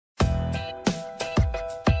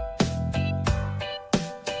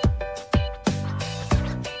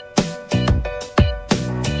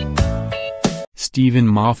Steven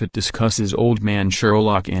Moffat discusses Old Man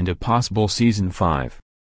Sherlock and a possible Season 5.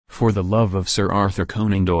 For the love of Sir Arthur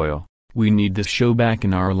Conan Doyle, we need this show back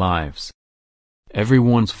in our lives.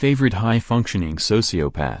 Everyone's favorite high-functioning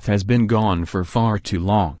sociopath has been gone for far too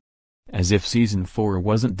long. As if Season 4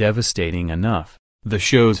 wasn't devastating enough, the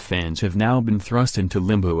show's fans have now been thrust into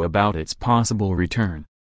limbo about its possible return.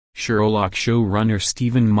 Sherlock showrunner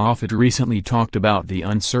Steven Moffat recently talked about the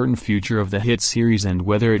uncertain future of the hit series and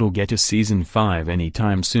whether it'll get to Season 5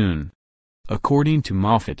 anytime soon. According to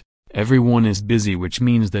Moffat, everyone is busy, which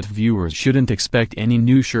means that viewers shouldn't expect any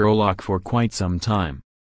new Sherlock for quite some time.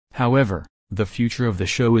 However, the future of the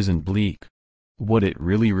show isn't bleak. What it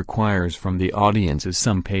really requires from the audience is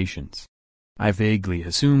some patience. I vaguely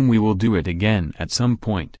assume we will do it again at some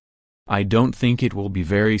point. I don't think it will be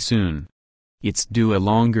very soon. It's due a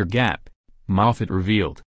longer gap, Moffat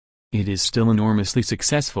revealed. It is still enormously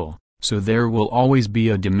successful, so there will always be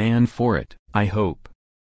a demand for it, I hope.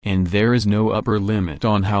 And there is no upper limit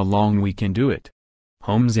on how long we can do it.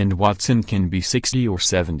 Holmes and Watson can be 60 or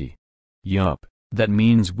 70. Yup, that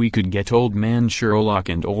means we could get Old Man Sherlock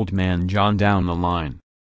and Old Man John down the line.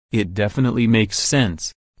 It definitely makes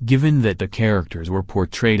sense, given that the characters were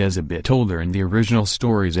portrayed as a bit older in the original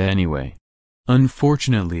stories anyway.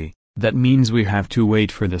 Unfortunately, that means we have to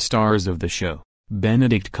wait for the stars of the show,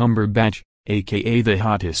 Benedict Cumberbatch, aka the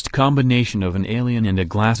hottest combination of an alien and a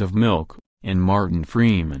glass of milk, and Martin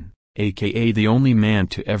Freeman, aka the only man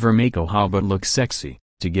to ever make a hobbit look sexy,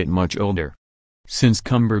 to get much older. Since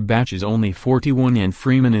Cumberbatch is only 41 and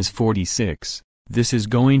Freeman is 46, this is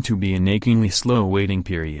going to be an achingly slow waiting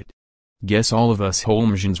period. Guess all of us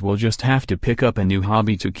Holmesians will just have to pick up a new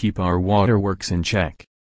hobby to keep our waterworks in check.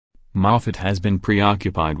 Moffat has been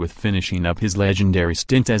preoccupied with finishing up his legendary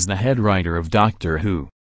stint as the head writer of Doctor Who.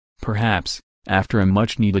 Perhaps, after a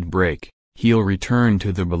much-needed break, he'll return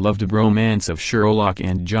to the beloved romance of Sherlock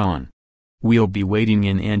and John. We'll be waiting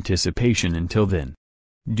in anticipation until then.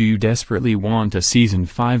 Do you desperately want a Season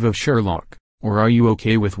 5 of Sherlock, or are you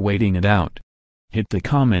okay with waiting it out? Hit the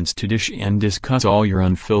comments to dish and discuss all your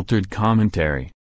unfiltered commentary.